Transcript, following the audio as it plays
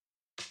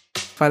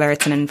whether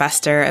it's an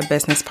investor, a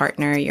business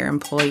partner, your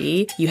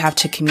employee, you have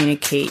to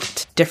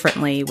communicate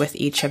differently with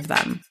each of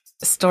them.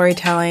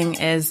 Storytelling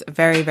is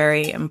very,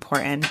 very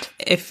important.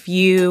 If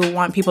you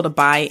want people to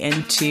buy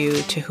into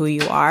who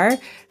you are,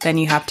 then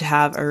you have to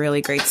have a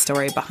really great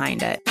story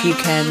behind it. You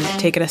can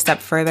take it a step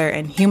further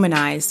and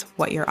humanize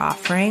what you're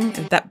offering.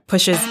 That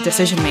pushes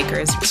decision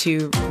makers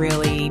to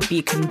really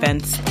be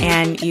convinced,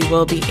 and you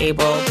will be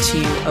able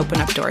to open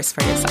up doors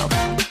for yourself.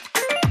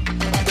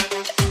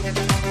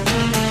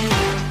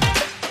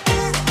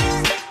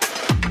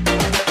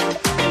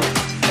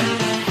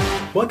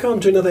 Welcome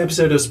to another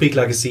episode of Speak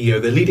Like a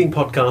CEO, the leading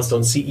podcast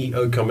on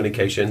CEO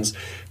communications.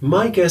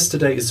 My guest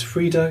today is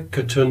Frida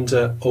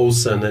Kotunda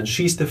Olsen, and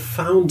she's the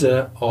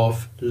founder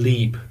of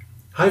Leap.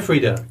 Hi,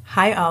 Frida.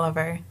 Hi,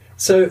 Oliver.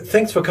 So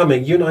thanks for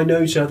coming. You and I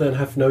know each other and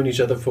have known each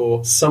other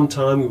for some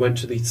time. We went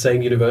to the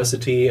same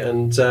university,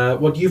 and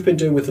what you've been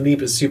doing with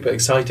Leap is super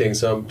exciting.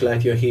 So I'm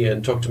glad you're here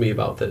and talk to me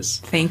about this.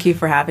 Thank you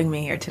for having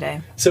me here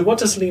today. So what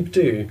does Leap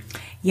do?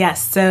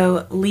 Yes,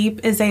 so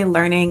Leap is a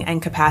learning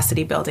and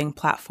capacity building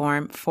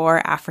platform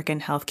for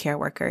African healthcare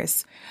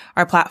workers.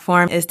 Our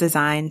platform is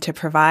designed to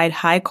provide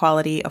high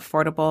quality,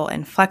 affordable,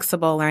 and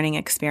flexible learning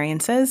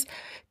experiences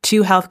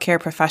to healthcare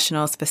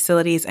professionals,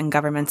 facilities, and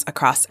governments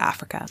across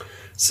Africa.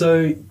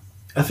 So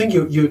I think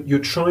you're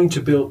trying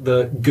to build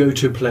the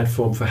go-to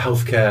platform for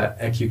healthcare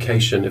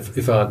education,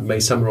 if I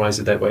may summarize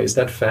it that way. Is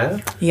that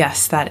fair?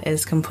 Yes, that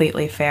is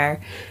completely fair.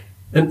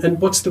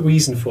 And what's the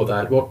reason for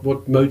that? What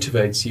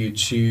motivates you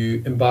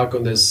to embark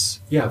on this,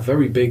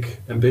 very big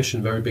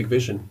ambition, very big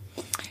vision?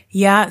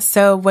 Yeah,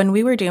 so when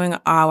we were doing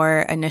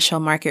our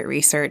initial market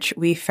research,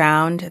 we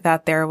found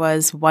that there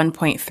was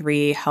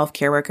 1.3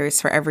 healthcare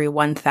workers for every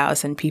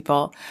 1,000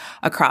 people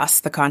across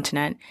the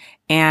continent.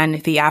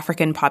 And the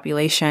African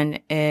population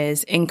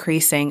is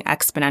increasing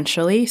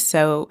exponentially.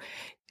 So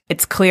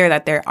it's clear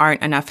that there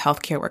aren't enough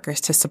healthcare workers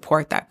to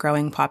support that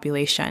growing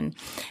population.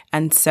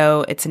 And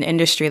so it's an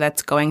industry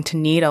that's going to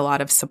need a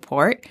lot of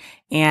support.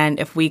 And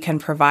if we can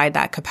provide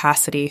that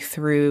capacity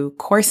through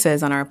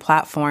courses on our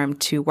platform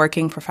to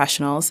working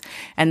professionals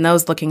and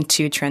those looking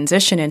to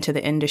transition into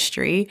the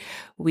industry,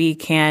 we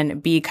can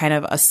be kind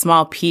of a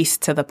small piece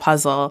to the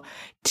puzzle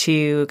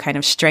to kind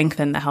of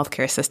strengthen the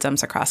healthcare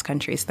systems across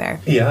countries there.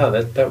 Yeah,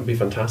 that would be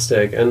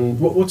fantastic. And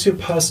what's your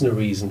personal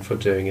reason for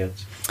doing it?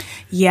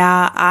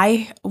 Yeah,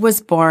 I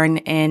was born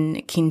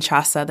in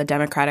Kinshasa, the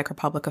Democratic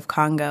Republic of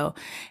Congo.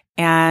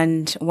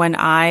 And when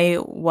I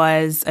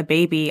was a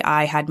baby,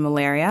 I had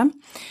malaria.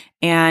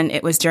 And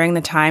it was during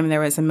the time there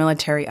was a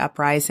military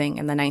uprising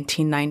in the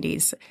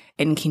 1990s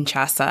in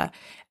Kinshasa.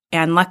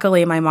 And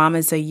luckily, my mom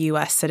is a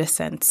U.S.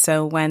 citizen.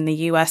 So when the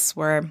U.S.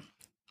 were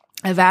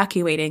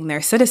evacuating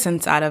their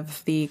citizens out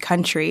of the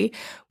country,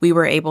 we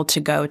were able to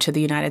go to the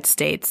United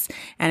States.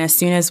 And as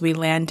soon as we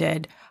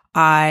landed,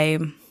 I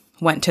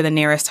went to the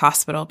nearest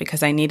hospital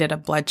because I needed a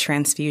blood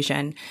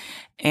transfusion.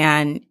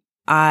 And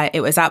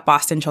it was at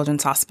Boston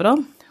Children's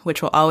Hospital,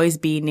 which will always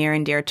be near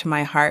and dear to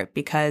my heart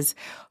because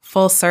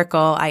full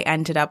circle, I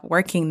ended up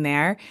working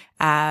there,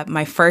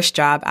 my first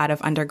job out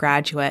of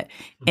undergraduate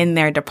in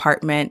their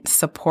department,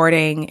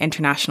 supporting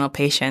international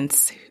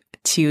patients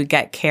to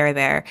get care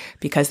there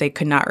because they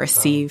could not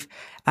receive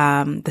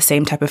the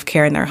same type of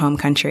care in their home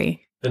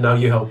country. And now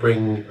you help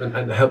bring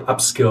and help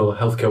upskill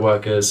healthcare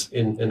workers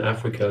in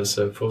Africa,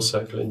 so full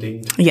circle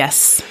indeed.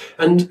 Yes.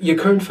 And your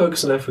current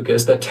focus on Africa,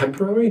 is that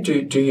temporary?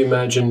 Do you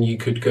imagine you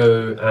could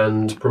go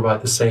and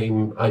provide the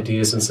same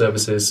ideas and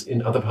services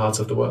in other parts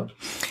of the world?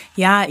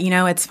 Yeah,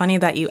 it's funny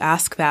that you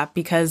ask that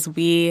because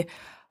we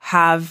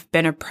have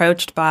been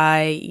approached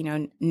by,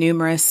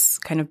 numerous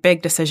kind of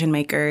big decision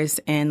makers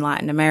in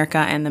Latin America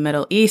and the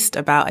Middle East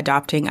about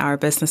adopting our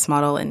business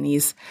model in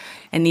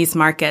these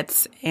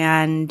markets.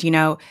 And,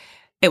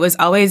 it was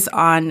always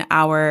on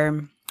our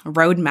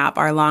roadmap,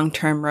 our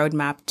long-term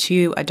roadmap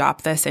to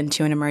adopt this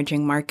into an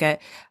emerging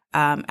market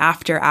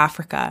after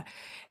Africa.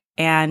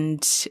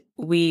 And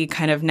we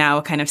kind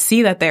of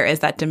see that there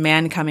is that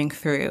demand coming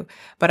through.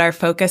 But our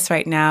focus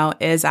right now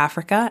is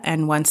Africa.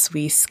 And once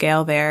we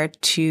scale there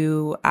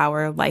to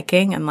our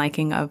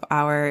liking of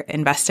our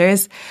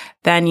investors,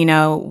 then,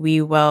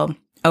 we will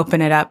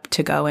open it up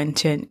to go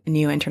into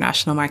new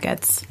international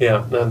markets.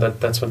 Yeah, no,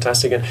 that's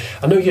fantastic. And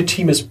I know your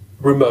team is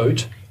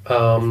remote.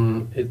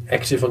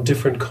 Active on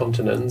different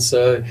continents.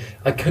 So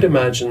I could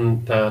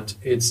imagine that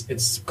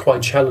it's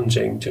quite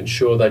challenging to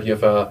ensure that you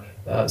have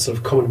a sort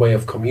of common way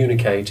of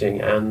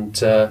communicating.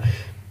 And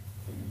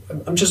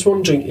I'm just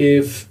wondering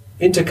if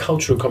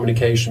intercultural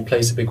communication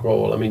plays a big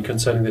role. I mean,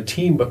 concerning the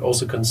team, but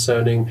also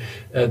concerning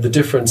the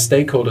different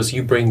stakeholders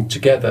you bring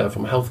together,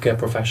 from healthcare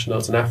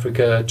professionals in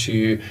Africa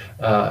to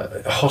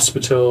a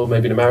hospital,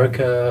 maybe in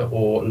America,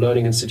 or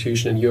learning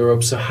institution in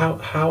Europe. So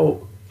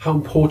how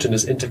important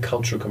is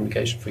intercultural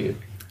communication for you?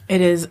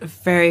 It is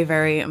very,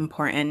 very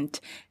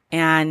important.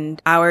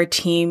 And our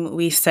team,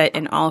 we sit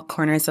in all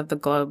corners of the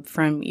globe,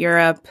 from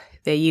Europe,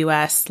 the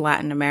US,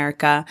 Latin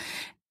America.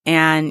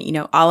 And,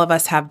 all of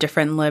us have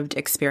different lived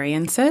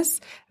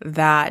experiences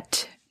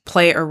that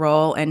play a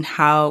role in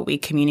how we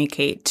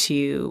communicate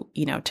to,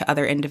 to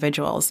other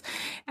individuals.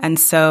 And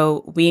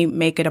so we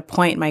make it a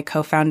point, my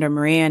co-founder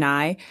Maria and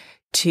I,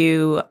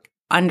 to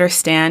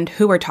understand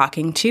who we're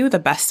talking to the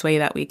best way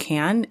that we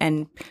can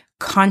and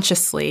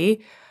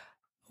consciously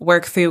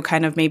work through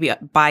kind of maybe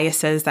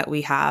biases that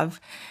we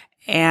have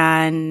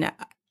and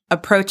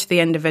approach the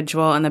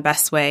individual in the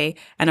best way.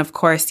 And of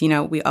course,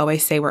 we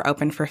always say we're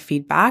open for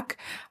feedback.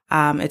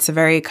 It's a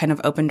very kind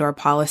of open door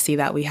policy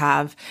that we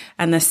have.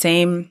 And the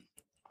same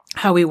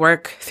how we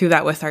work through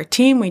that with our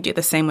team, we do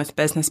the same with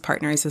business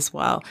partners as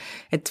well.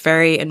 It's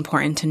very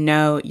important to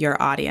know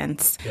your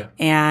audience. Yeah.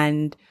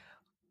 And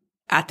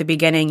at the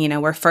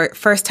beginning, we're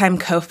first-time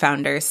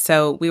co-founders,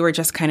 so we were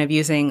just kind of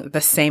using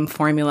the same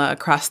formula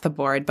across the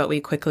board, but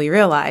we quickly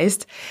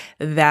realized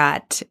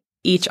that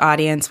each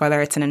audience,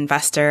 whether it's an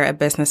investor, a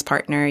business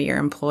partner, your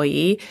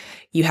employee,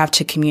 you have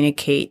to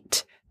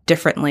communicate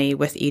differently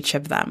with each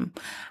of them.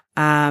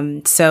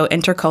 So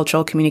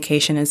intercultural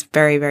communication is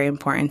very, very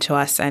important to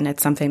us, and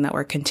it's something that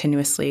we're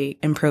continuously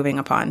improving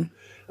upon.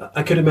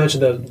 I could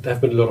imagine that there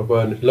have been a lot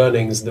of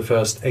learnings in the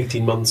first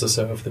 18 months or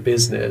so of the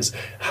business.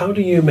 How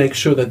do you make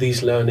sure that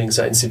these learnings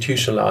are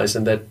institutionalized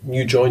and that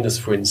new joiners,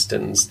 for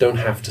instance, don't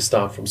have to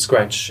start from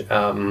scratch?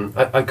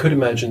 I could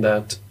imagine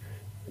that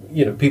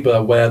people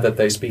are aware that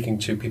they're speaking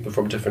to people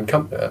from different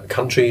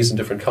countries and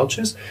different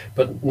cultures,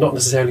 but not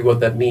necessarily what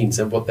that means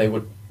and what they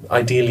would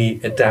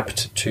ideally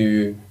adapt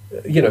to,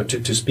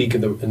 to speak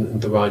in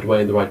the right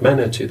way, in the right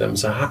manner to them.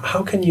 So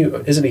how can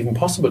is it even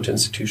possible to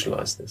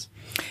institutionalize this?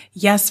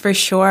 Yes, for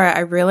sure. I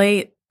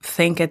really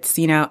think it's,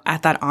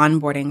 at that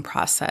onboarding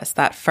process,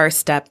 that first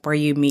step where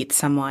you meet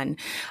someone.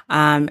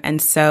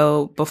 And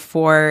so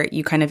before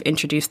you kind of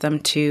introduce them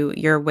to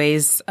your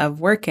ways of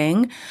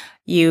working,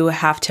 you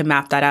have to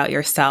map that out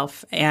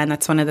yourself. And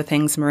that's one of the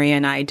things Maria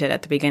and I did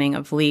at the beginning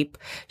of Leap.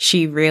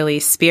 She really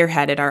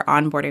spearheaded our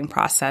onboarding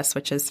process,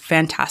 which is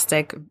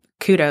fantastic.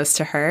 Kudos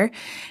to her.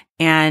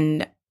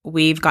 And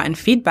we've gotten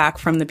feedback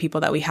from the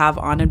people that we have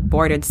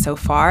onboarded so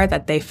far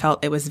that they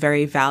felt it was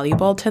very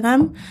valuable to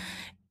them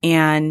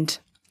and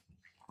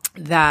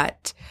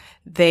that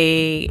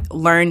they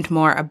learned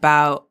more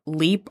about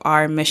Leap,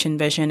 our mission,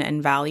 vision,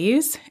 and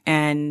values,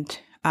 and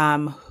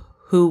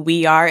who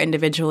we are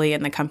individually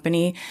in the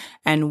company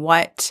and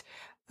what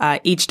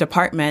each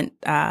department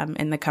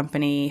in the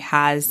company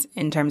has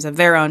in terms of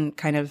their own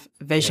kind of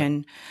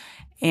vision.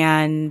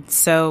 Yeah. And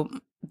so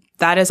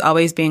that is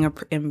always being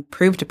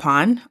improved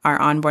upon, our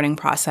onboarding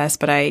process,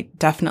 but I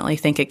definitely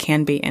think it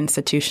can be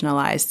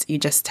institutionalized. You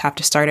just have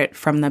to start it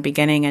from the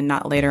beginning and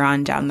not later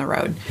on down the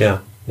road. Yeah.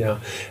 Yeah.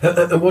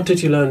 And what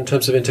did you learn in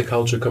terms of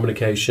intercultural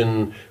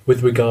communication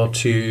with regard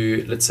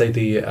to, let's say,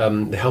 the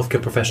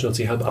healthcare professionals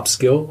you help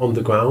upskill on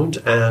the ground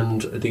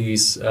and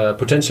these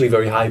potentially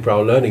very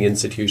highbrow learning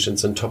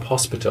institutions and top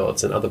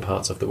hospitals in other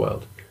parts of the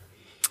world?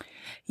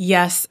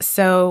 Yes.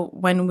 So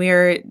when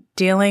we're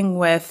dealing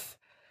with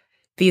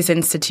these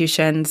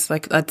institutions,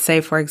 like let's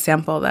say, for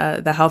example,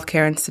 the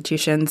healthcare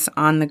institutions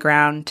on the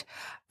ground,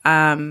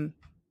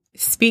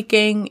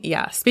 speaking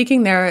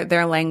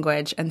their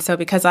language. And so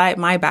because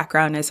my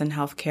background is in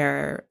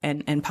healthcare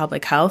and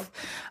public health,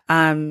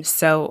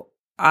 so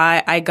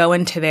I go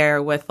into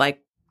there with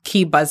like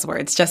key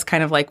buzzwords, just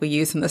kind of like we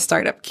use in the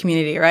startup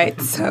community,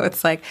 right? So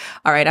it's like,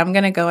 all right, I'm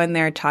going to go in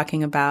there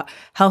talking about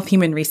health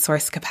human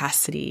resource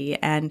capacity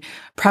and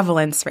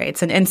prevalence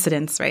rates and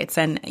incidence rates,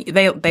 and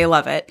they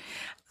love it.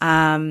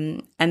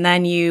 And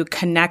then you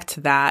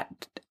connect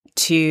that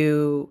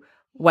to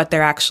what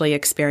they're actually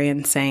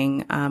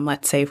experiencing,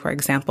 let's say, for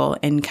example,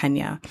 in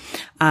Kenya.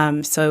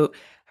 So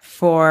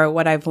for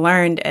what I've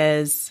learned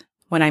is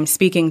when I'm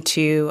speaking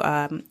to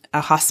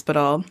a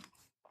hospital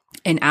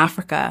in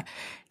Africa,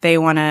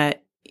 they're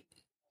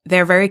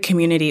very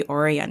community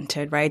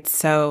oriented, right?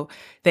 So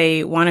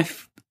they want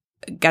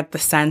to get the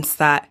sense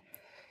that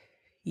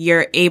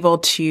you're able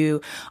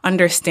to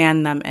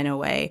understand them in a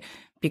way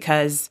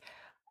because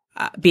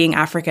being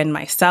African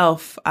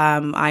myself,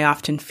 I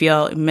often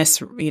feel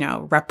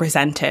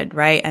represented,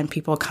 right? And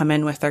people come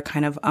in with their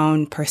kind of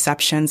own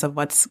perceptions of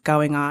what's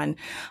going on,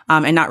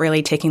 and not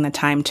really taking the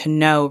time to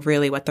know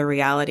really what the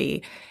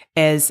reality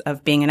is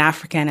of being an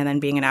African and then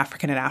being an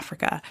African in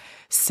Africa.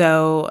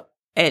 So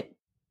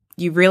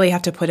you really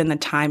have to put in the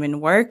time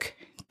and work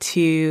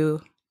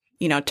to,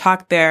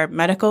 talk their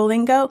medical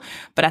lingo,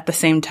 but at the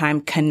same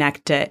time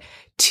connect it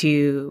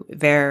to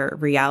their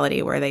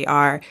reality where they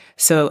are.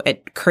 So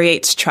it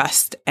creates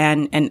trust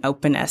and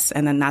openness.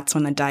 And then that's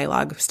when the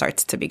dialogue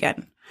starts to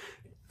begin.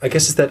 I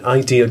guess it's that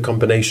ideal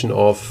combination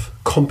of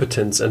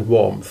competence and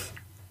warmth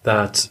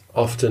that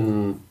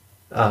often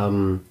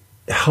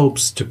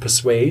helps to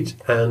persuade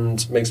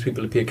and makes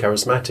people appear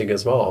charismatic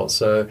as well.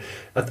 So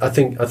I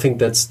think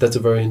that's a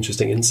very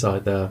interesting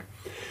insight there.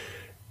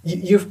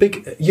 You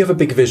have a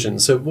big vision.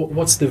 So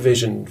what's the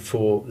vision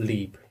for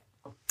Leap?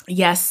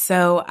 Yes.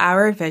 So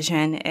our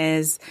vision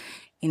is,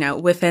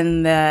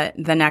 within the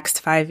next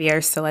 5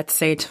 years, so let's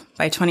say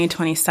by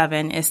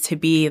 2027, is to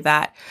be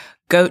that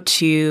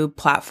go-to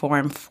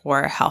platform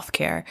for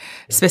healthcare,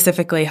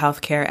 specifically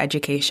healthcare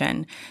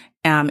education.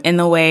 in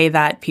the way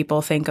that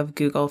people think of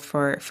Google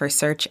for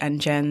search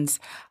engines,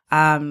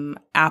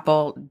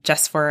 Apple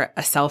just for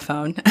a cell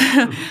phone.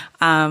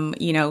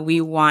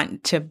 We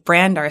want to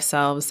brand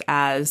ourselves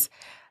as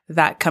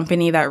that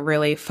company that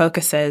really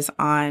focuses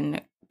on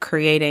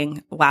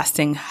creating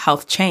lasting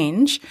health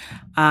change.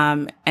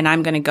 And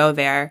I'm going to go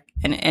there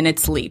and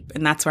it's Leap.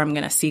 And that's where I'm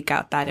going to seek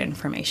out that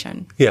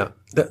information. Yeah,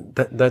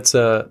 that's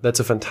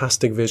a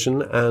fantastic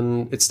vision.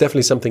 And it's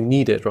definitely something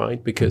needed,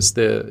 right? Because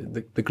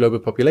the global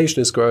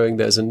population is growing.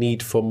 There's a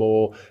need for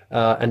more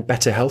and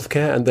better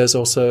healthcare. And there's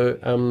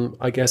also,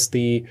 I guess,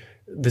 the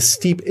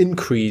steep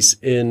increase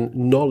in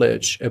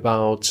knowledge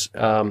about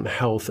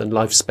health and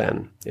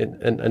lifespan.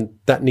 And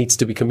that needs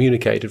to be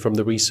communicated from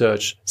the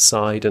research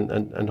side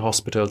and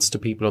hospitals to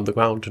people on the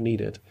ground who need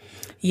it.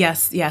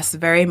 Yes,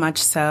 very much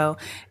so.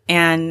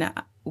 And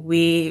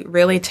we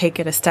really take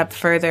it a step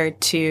further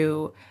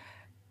to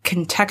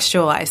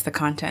contextualize the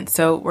content.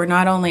 So we're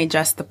not only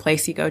just the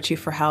place you go to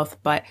for health,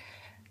 but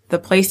the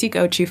place you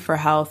go to for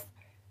health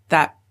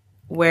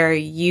where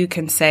you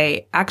can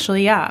say,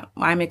 actually, yeah,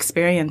 I'm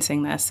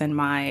experiencing this in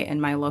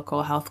my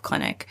local health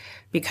clinic,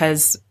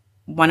 because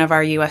one of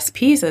our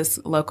USPs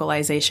is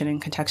localization and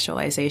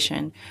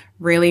contextualization,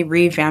 really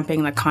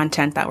revamping the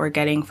content that we're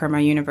getting from our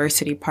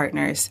university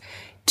partners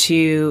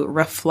to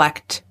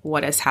reflect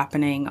what is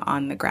happening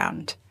on the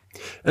ground.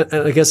 And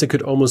I guess it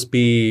could almost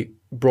be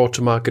brought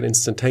to market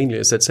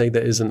instantaneously. Let's say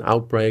there is an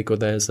outbreak or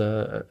there's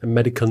a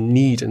medical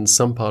need in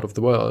some part of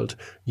the world.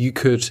 You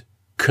could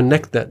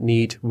connect that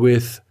need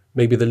with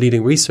maybe the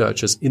leading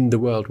researchers in the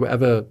world,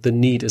 wherever the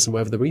need is and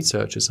wherever the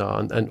researchers are,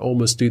 and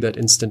almost do that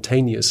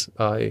instantaneous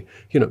by,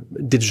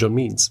 digital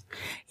means.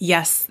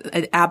 Yes,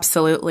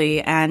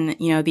 absolutely. And,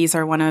 these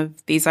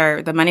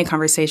are the many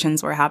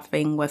conversations we're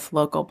having with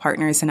local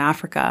partners in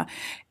Africa,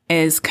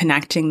 is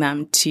connecting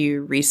them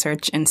to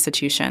research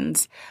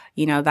institutions,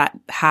 that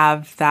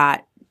have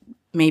that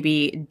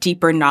maybe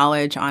deeper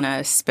knowledge on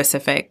a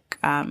specific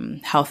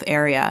health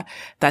area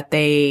that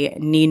they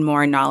need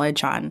more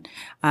knowledge on.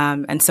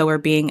 And so we're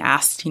being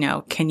asked,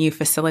 can you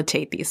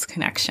facilitate these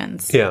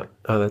connections? Yeah.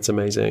 Oh, that's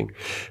amazing.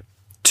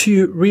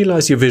 To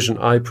realize your vision,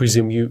 I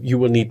presume you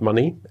will need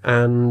money.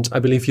 And I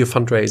believe you're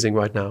fundraising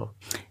right now.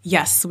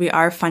 Yes, we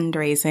are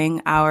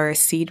fundraising our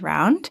seed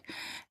round.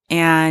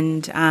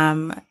 And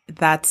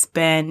that's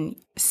been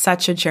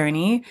such a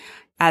journey.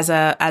 As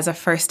a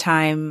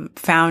first-time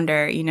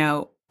founder,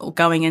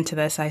 going into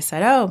this, I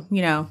said,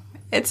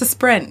 it's a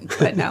sprint,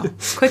 but no,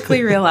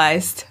 quickly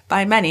realized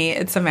by many,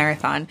 it's a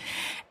marathon.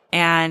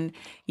 And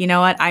you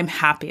know what? I'm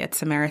happy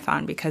it's a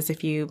marathon, because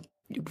if you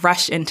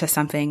rush into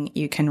something,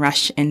 you can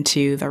rush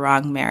into the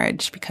wrong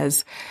marriage,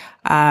 because,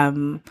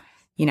 having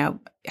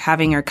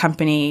your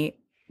company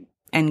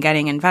and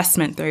getting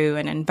investment through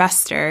an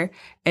investor,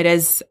 it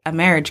is a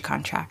marriage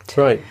contract.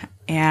 Right.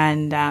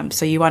 And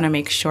so you want to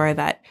make sure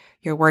that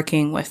you're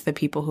working with the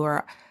people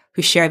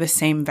who share the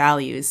same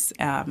values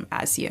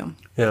as you.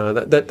 Yeah,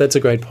 that's a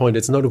great point.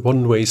 It's not a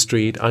one-way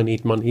street, I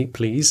need money,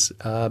 please,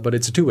 but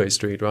it's a two-way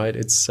street, right?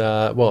 It's,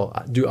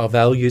 do our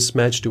values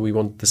match? Do we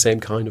want the same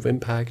kind of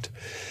impact?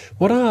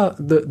 What are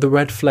the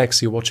red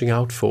flags you're watching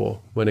out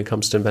for when it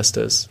comes to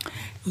investors?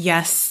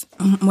 Yes,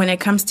 when it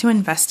comes to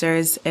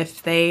investors,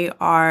 if they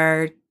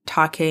are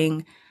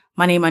talking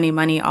money, money,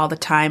 money all the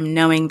time,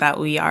 knowing that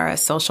we are a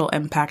social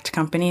impact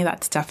company,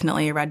 that's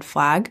definitely a red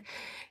flag.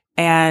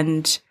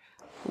 And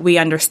we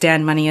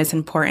understand money is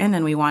important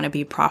and we want to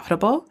be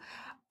profitable,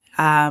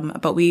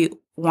 but we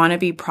want to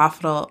be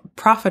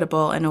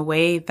profitable in a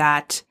way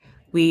that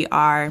we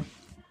are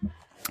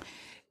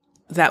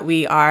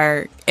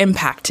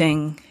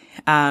impacting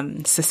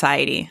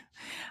society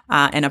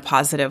in a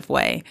positive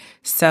way.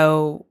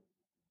 So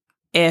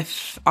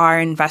if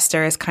an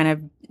investor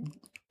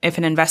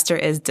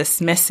is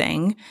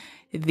dismissing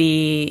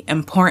the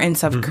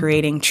importance of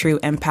creating true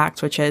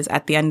impact, which is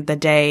at the end of the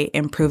day,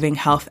 improving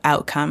health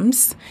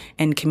outcomes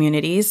in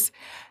communities,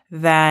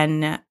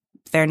 then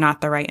they're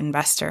not the right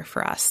investor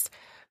for us,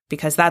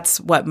 because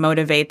that's what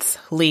motivates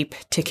Leap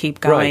to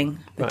keep going,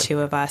 the two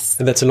of us.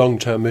 And that's a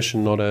long-term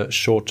mission, not a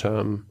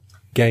short-term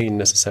gain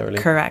necessarily.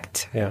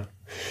 Correct. Yeah.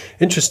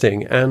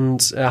 Interesting. And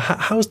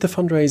how's the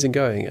fundraising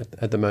going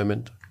at the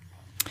moment?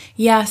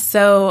 Yeah,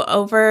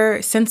 so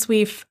since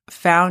we've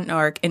found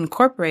or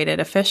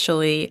incorporated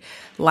officially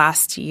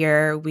last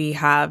year, we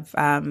have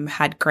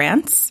had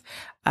grants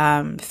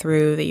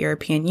through the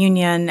European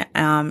Union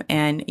and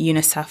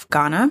UNICEF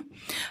Ghana.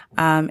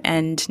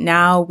 And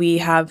now we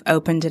have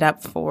opened it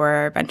up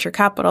for venture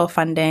capital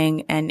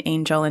funding and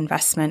angel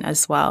investment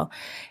as well.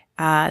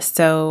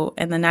 So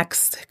in the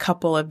next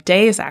couple of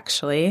days,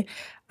 actually,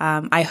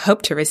 I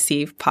hope to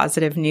receive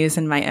positive news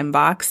in my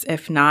inbox.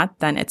 If not,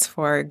 then it's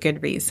for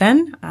good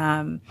reason.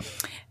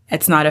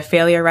 It's not a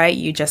failure, right?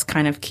 You just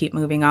kind of keep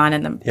moving on,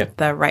 and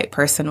the right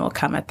person will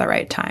come at the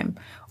right time,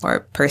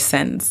 or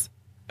persons.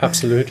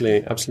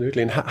 Absolutely,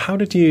 absolutely. And how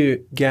did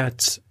you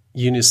get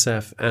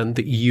UNICEF and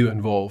the EU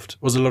involved?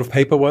 Was it a lot of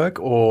paperwork,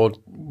 or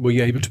were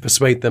you able to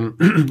persuade them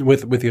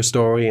with your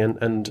story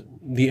and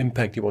the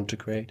impact you want to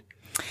create?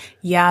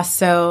 Yeah,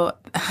 so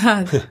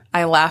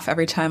I laugh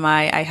every time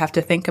I have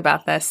to think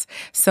about this.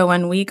 So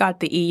when we got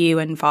the EU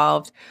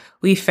involved,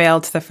 we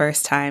failed the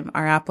first time.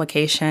 Our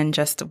application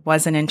just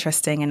wasn't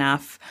interesting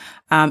enough.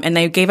 And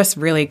they gave us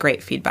really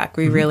great feedback.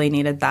 We really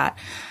needed that.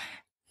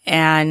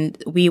 And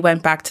we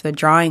went back to the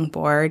drawing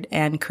board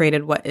and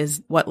created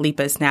what Leap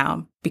is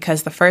now.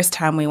 Because the first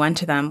time we went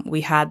to them,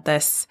 we had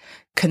this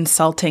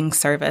consulting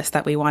service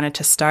that we wanted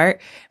to start,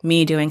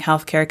 me doing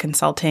healthcare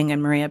consulting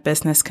and Maria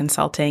business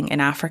consulting in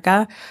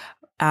Africa.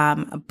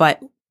 But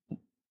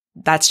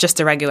that's just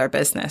a regular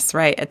business,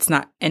 right? It's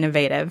not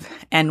innovative.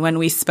 And when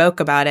we spoke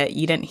about it,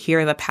 you didn't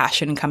hear the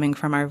passion coming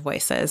from our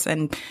voices.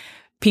 And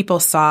people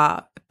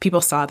saw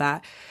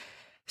that.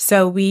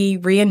 So we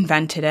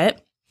reinvented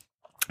it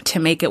to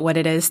make it what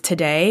it is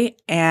today.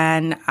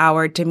 And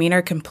our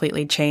demeanor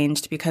completely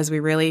changed because we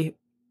really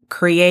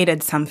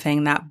created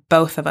something that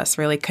both of us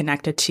really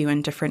connected to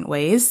in different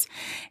ways.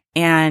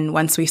 And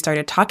once we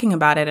started talking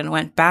about it and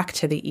went back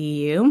to the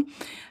EU,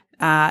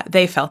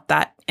 they felt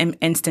that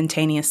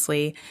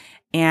instantaneously.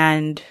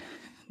 And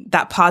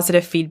that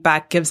positive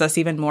feedback gives us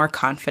even more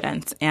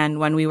confidence. And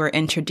when we were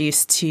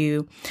introduced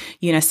to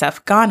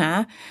UNICEF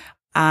Ghana,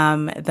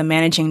 the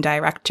managing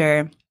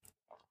director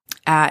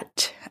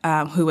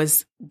who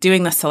was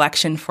doing the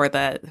selection for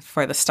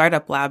the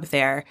startup lab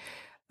there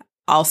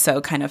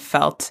also kind of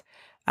felt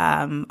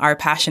our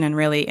passion and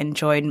really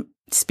enjoyed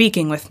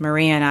speaking with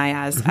Maria and I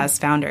as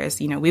founders.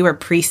 We were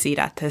pre-seed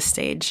at this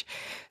stage.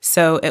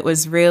 So it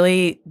was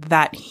really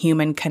that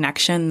human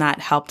connection that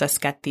helped us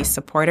get these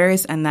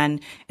supporters. And then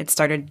it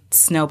started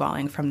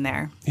snowballing from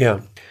there.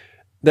 Yeah.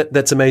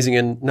 That's amazing.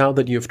 And now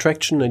that you have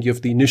traction and you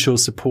have the initial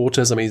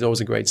supporters, I mean, it's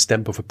always a great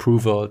stamp of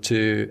approval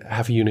to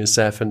have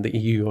UNICEF and the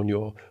EU on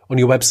your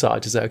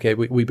website to say, okay,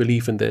 we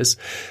believe in this.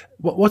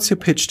 What's your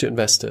pitch to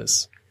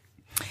investors?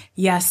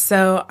 Yes.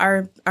 So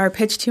our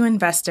pitch to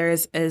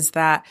investors is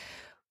that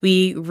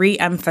we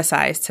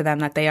re-emphasize to them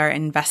that they are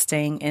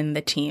investing in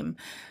the team,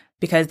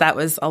 because that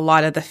was a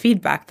lot of the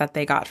feedback that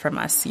they got from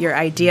us. Your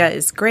idea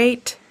is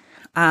great.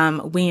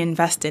 We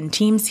invest in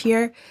teams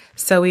here.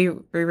 So we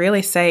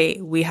really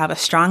say we have a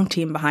strong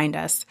team behind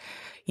us.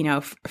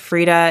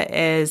 Frida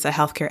is a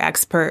healthcare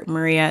expert.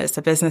 Maria is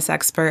a business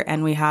expert.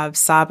 And we have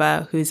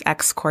Saba, who's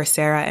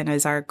ex-Coursera and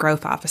is our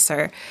growth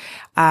officer.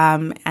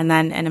 And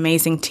then an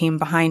amazing team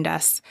behind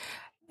us.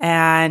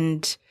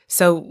 And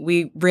so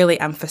we really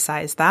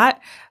emphasize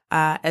that.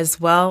 As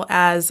well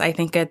as I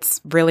think it's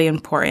really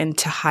important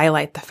to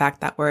highlight the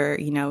fact that we're,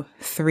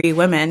 3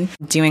 women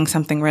doing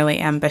something really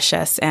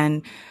ambitious,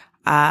 and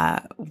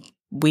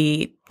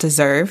we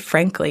deserve,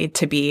 frankly,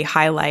 to be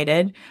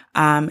highlighted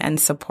and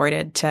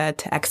supported to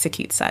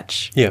execute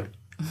such. Yeah.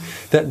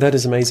 That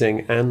is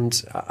amazing. And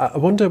I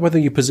wonder whether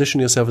you position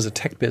yourself as a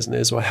tech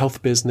business or a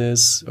health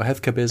business or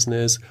healthcare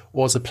business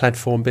or as a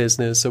platform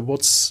business. So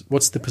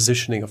what's the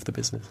positioning of the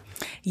business?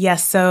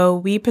 Yes. So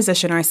we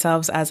position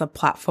ourselves as a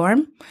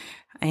platform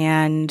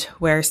and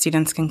where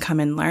students can come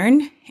and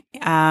learn.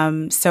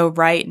 So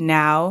right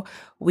now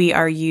we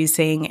are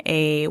using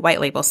a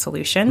white label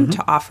solution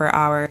to offer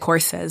our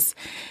courses.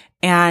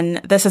 And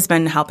this has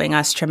been helping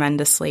us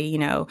tremendously.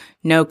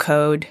 No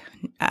code,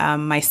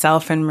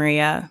 myself and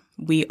Maria,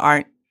 we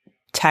aren't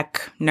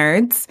tech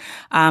nerds,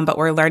 but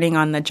we're learning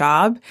on the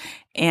job.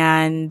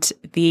 And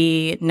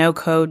the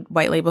no-code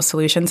white label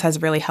solutions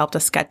has really helped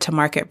us get to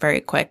market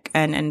very quick.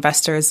 And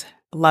investors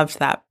loved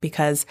that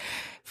because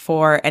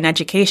for an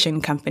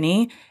education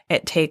company,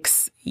 it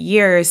takes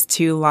years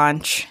to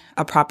launch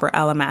a proper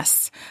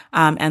LMS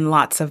and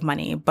lots of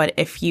money. But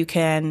if you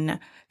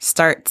can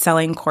start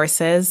selling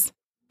courses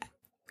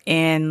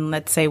in,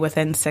 let's say,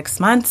 within 6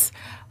 months,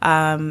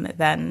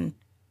 then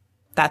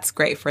that's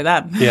great for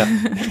them. Yeah,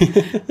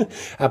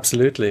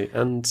 absolutely.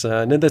 And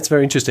no, that's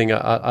very interesting.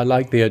 I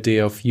like the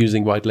idea of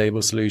using white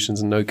label solutions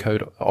and no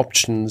code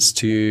options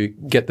to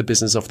get the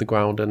business off the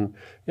ground and,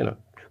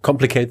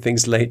 complicate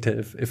things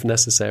later if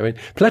necessary.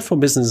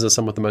 Platform businesses are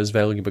some of the most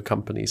valuable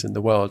companies in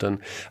the world. And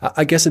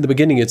I guess in the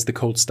beginning, it's the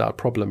cold start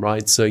problem,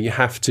 right? So you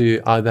have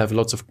to either have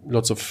lots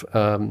of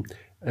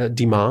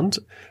demand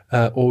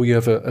or you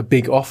have a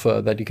big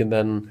offer that you can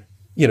then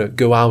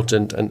go out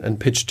and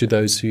pitch to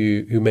those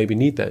who maybe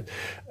need that.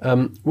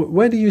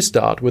 Where do you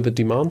start, with the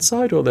demand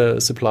side or the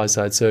supply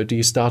side? So do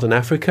you start in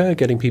Africa,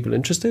 getting people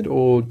interested,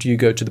 or do you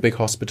go to the big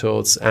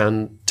hospitals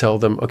and tell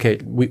them, okay,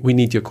 we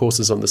need your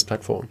courses on this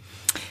platform?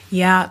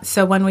 Yeah.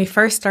 So when we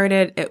first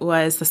started, it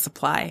was the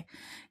supply.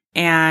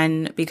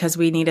 And because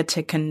we needed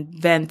to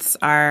convince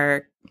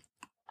our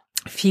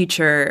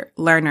future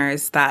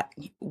learners that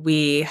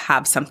we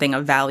have something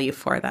of value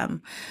for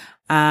them.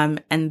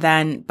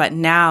 But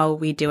now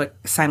we do it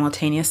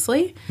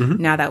simultaneously.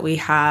 Now that we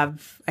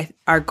have,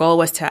 our goal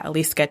was to at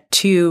least get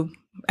 2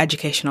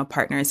 educational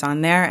partners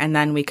on there. And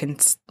then we can,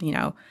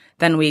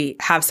 then we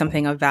have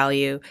something of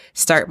value,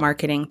 start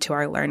marketing to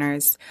our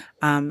learners,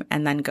 and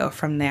then go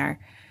from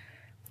there.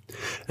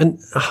 And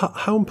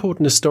how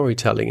important is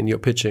storytelling in your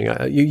pitching?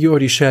 You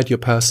already shared your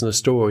personal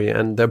story,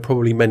 and there are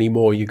probably many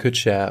more you could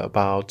share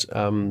about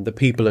the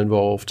people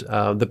involved,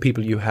 the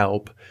people you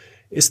help.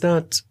 Is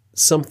that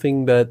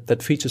something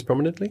that features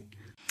prominently?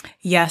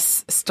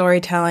 Yes,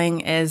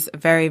 storytelling is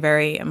very,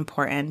 very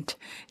important.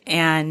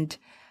 And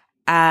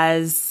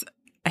as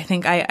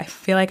I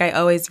feel like I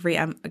always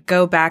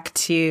go back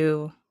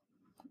to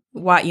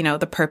what,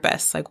 the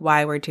purpose, like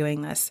why we're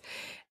doing this.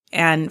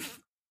 And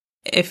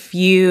if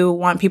you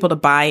want people to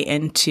buy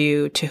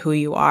into who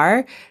you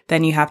are,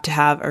 then you have to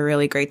have a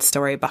really great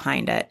story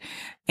behind it.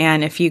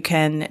 And if you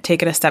can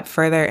take it a step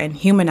further and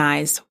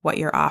humanize what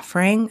you're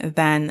offering,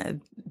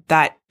 then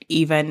that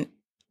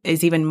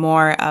is even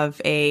more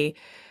of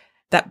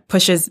that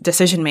pushes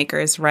decision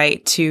makers,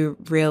 right, to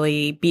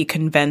really be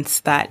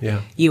convinced that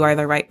you are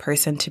the right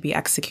person to be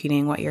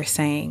executing what you're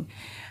saying.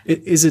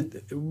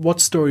 What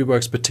story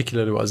works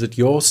particularly well? Is it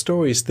your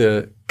story? Is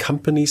the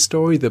company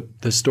story,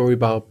 the story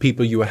about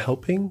people you are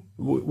helping?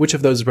 Which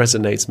of those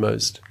resonates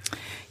most?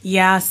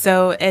 Yeah,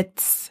 so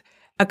it's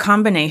a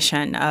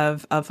combination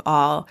of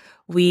all.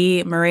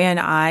 Maria and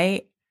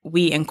I,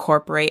 we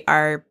incorporate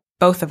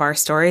both of our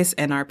stories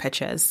in our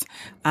pitches,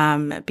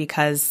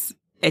 because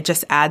it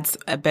just adds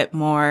a bit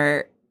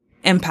more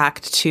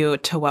impact to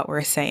what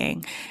we're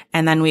saying.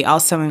 And then we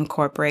also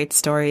incorporate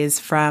stories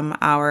from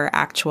our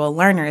actual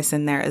learners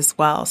in there as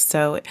well.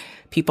 So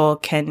people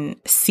can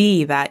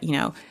see that,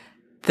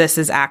 this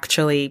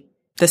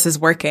is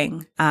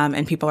working,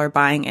 and people are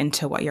buying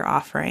into what you're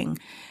offering.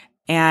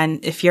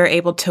 And if you're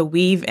able to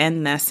weave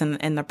in this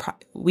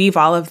weave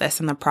all of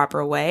this in the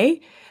proper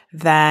way,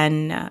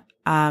 then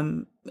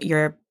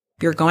you're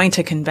going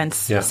to convince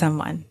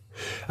someone.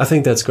 I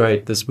think that's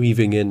great. This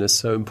weaving in is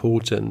so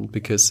important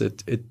because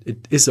it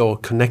is all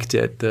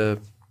connected. The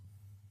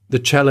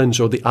challenge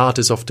or the art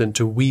is often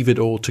to weave it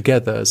all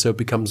together so it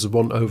becomes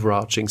one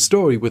overarching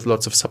story with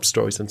lots of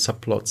sub-stories and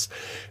subplots.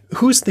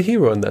 Who's the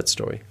hero in that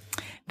story?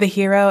 The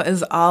hero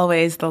is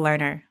always the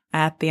learner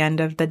at the end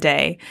of the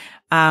day.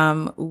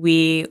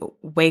 We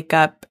wake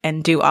up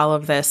and do all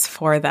of this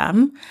for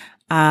them,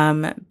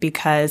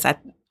 because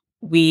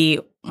we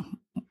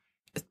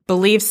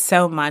believe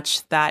so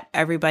much that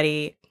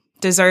everybody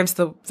deserves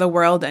the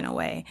world in a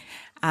way.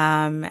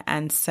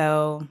 And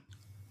so,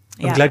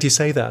 I'm glad you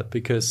say that,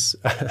 because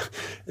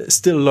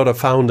still a lot of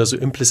founders who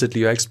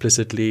implicitly or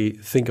explicitly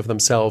think of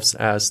themselves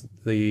as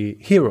the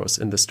heroes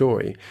in the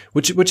story,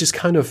 which is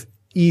kind of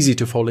easy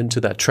to fall into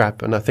that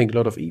trap. And I think a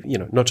lot of,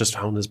 not just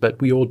founders, but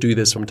we all do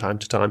this from time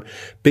to time.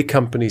 Big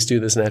companies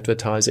do this in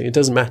advertising. It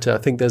doesn't matter. I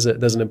think there's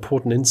an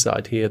important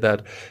insight here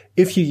that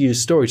if you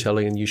use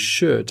storytelling, and you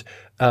should,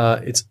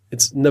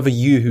 it's never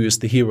you who is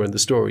the hero in the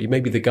story. You may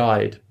be the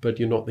guide, but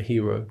you're not the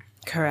hero.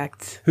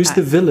 Correct. Who's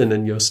the villain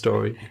in your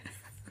story?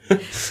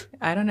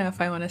 I don't know if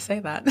I want to say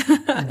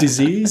that.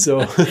 Disease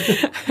or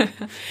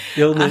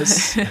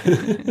illness?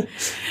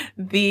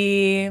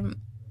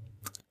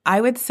 I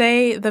would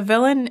say the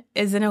villain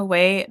is, in a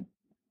way,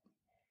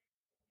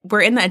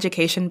 we're in the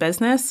education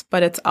business,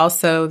 but it's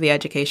also the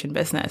education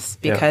business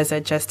because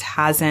it just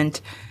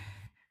hasn't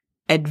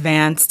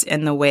advanced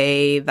in the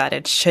way that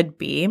it should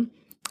be,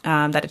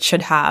 that it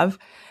should have,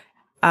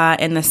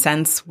 in the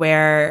sense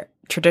where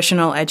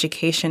traditional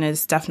education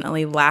is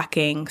definitely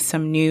lacking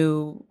some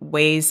new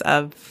ways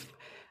of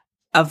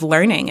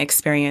learning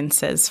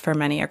experiences for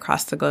many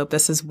across the globe.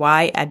 This is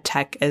why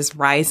EdTech is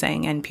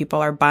rising and people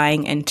are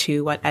buying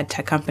into what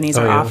EdTech companies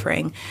are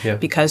offering,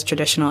 because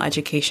traditional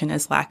education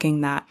is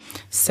lacking that.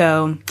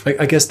 So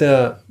I guess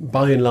they're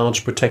by and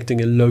large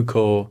protecting a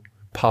local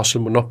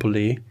partial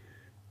monopoly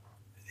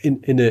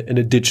in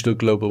a digital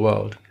global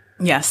world.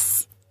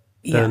 Yes.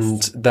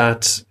 And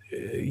that,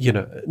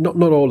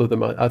 not all of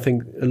them. I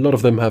think a lot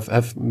of them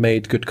have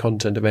made good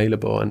content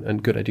available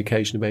and good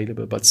education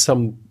available, but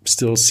some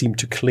still seem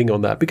to cling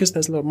on that because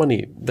there's a lot of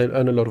money. They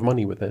earn a lot of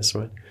money with this,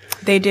 right?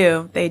 They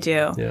do.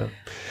 Yeah.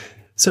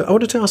 So I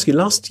wanted to ask you,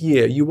 last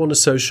year you won a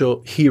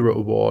Social Hero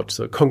Award.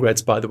 So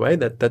congrats, by the way.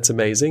 That's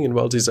amazing and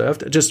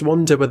well-deserved. I just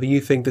wonder whether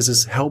you think this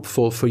is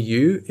helpful for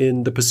you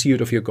in the pursuit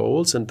of your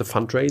goals and the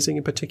fundraising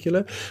in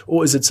particular,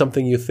 or is it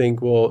something you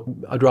think, well,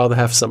 I'd rather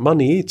have some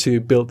money to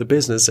build the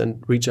business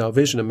and reach our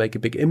vision and make a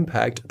big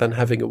impact than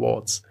having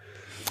awards?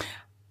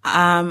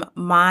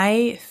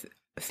 My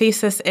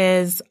thesis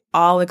is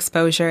all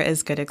exposure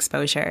is good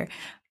exposure.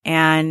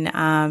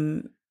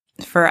 And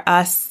for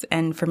us,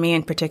 and for me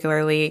in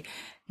particularly,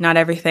 not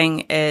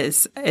everything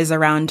is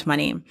around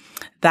money.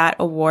 That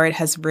award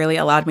has really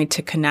allowed me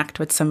to connect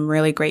with some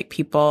really great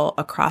people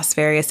across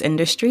various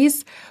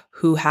industries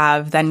who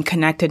have then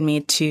connected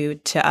me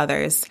to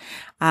others.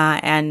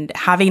 And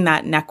having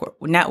that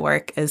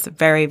network is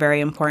very, very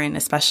important,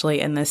 especially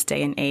in this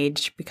day and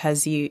age,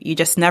 because you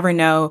just never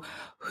know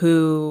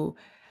who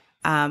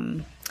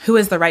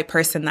is the right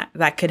person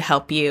that could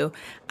help you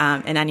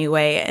in any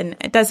way. And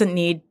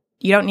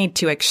you don't need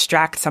to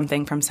extract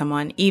something from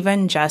someone,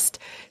 even just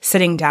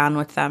sitting down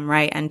with them,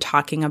 right, and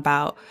talking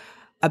about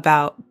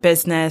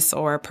business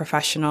or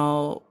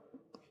professionalism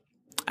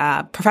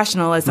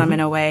in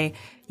a way.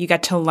 You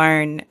get to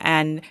learn,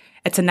 and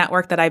it's a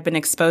network that I've been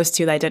exposed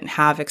to that I didn't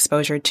have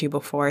exposure to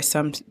before. So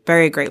I'm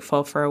very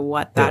grateful for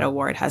what that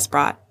award has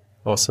brought.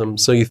 Awesome.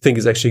 So you think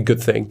it's actually a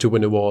good thing to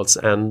win awards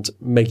and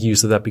make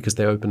use of that because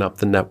they open up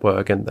the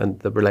network and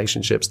the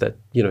relationships that,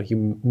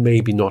 you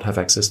maybe not have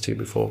access to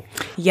before.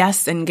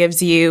 Yes, and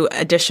gives you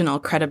additional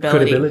credibility.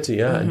 Credibility,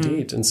 yeah,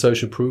 indeed. And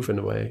social proof in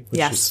a way,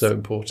 which is so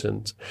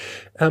important.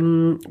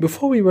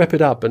 Before we wrap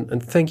it up,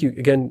 and thank you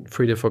again,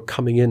 Frida, for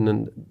coming in.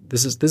 And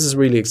this is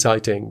really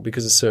exciting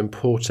because it's so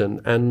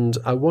important. And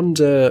I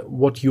wonder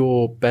what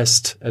your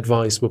best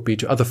advice would be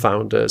to other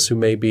founders who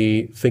may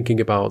be thinking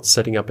about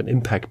setting up an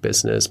impact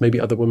business, maybe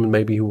other women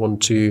maybe who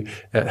want to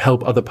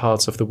help other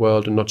parts of the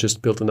world and not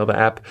just build another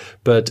app,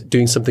 but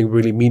doing something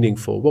really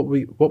meaningful.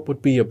 What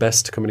would be your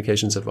best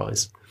communications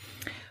advice?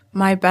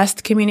 My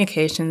best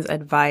communications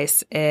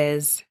advice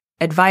is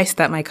advice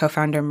that my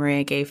co-founder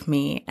Maria gave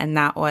me, and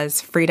that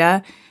was,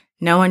 Frida,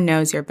 no one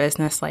knows your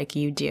business like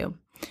you do.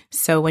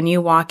 So when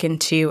you walk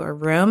into a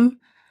room,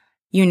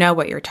 you know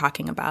what you're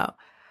talking about.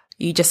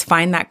 You just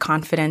find that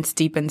confidence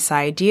deep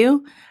inside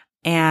you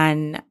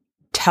and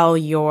tell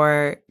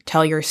your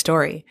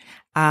story.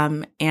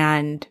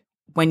 And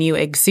when you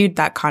exude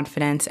that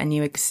confidence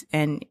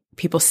and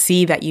people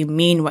see that you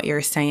mean what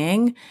you're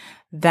saying,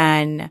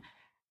 then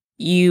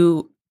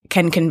you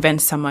can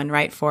convince someone,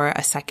 right, for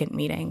a second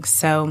meeting.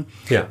 So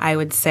I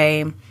would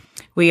say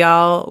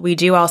we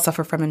do all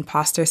suffer from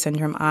imposter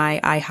syndrome.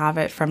 I have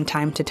it from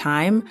time to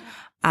time.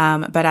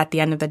 But at the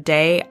end of the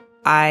day,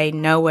 I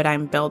know what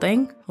I'm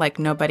building like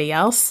nobody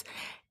else,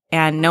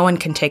 and no one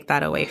can take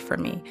that away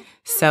from me.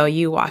 So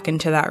you walk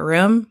into that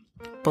room,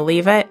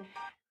 believe it,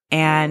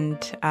 and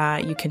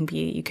you can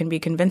be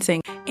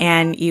convincing,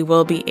 and you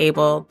will be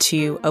able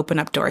to open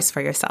up doors for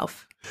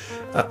yourself.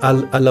 I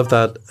love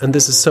that. And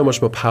this is so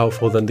much more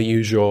powerful than the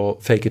usual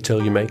fake it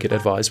till you make it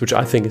advice, which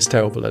I think is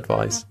terrible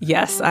advice.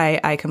 Yes,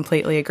 I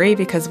completely agree,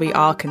 because we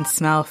all can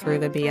smell through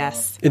the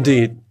BS.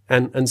 Indeed.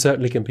 And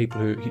certainly can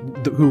people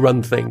who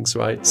run things,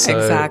 right? So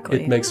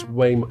exactly. It makes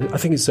way more, I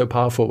think it's so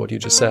powerful what you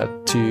just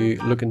said, to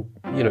look in,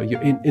 your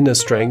inner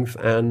strength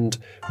and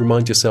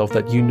remind yourself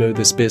that you know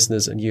this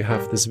business and you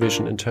have this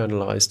vision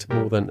internalized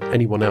more than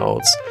anyone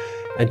else,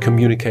 and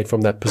communicate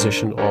from that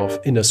position of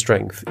inner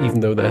strength, even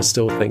though there's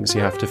still things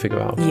you have to figure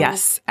out.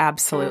 Yes,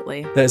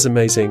 absolutely. That is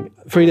amazing.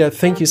 Frida,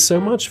 thank you so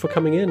much for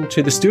coming in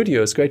to the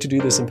studio. It's great to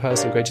do this in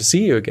person. Great to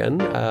see you again.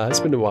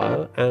 It's been a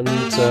while, and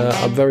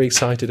I'm very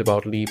excited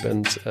about Leap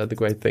and the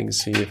great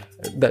things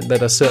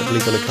that are certainly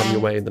going to come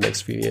your way in the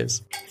next few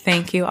years.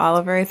 Thank you,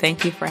 Oliver.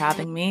 Thank you for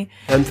having me.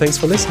 And thanks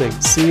for listening.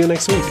 See you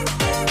next week.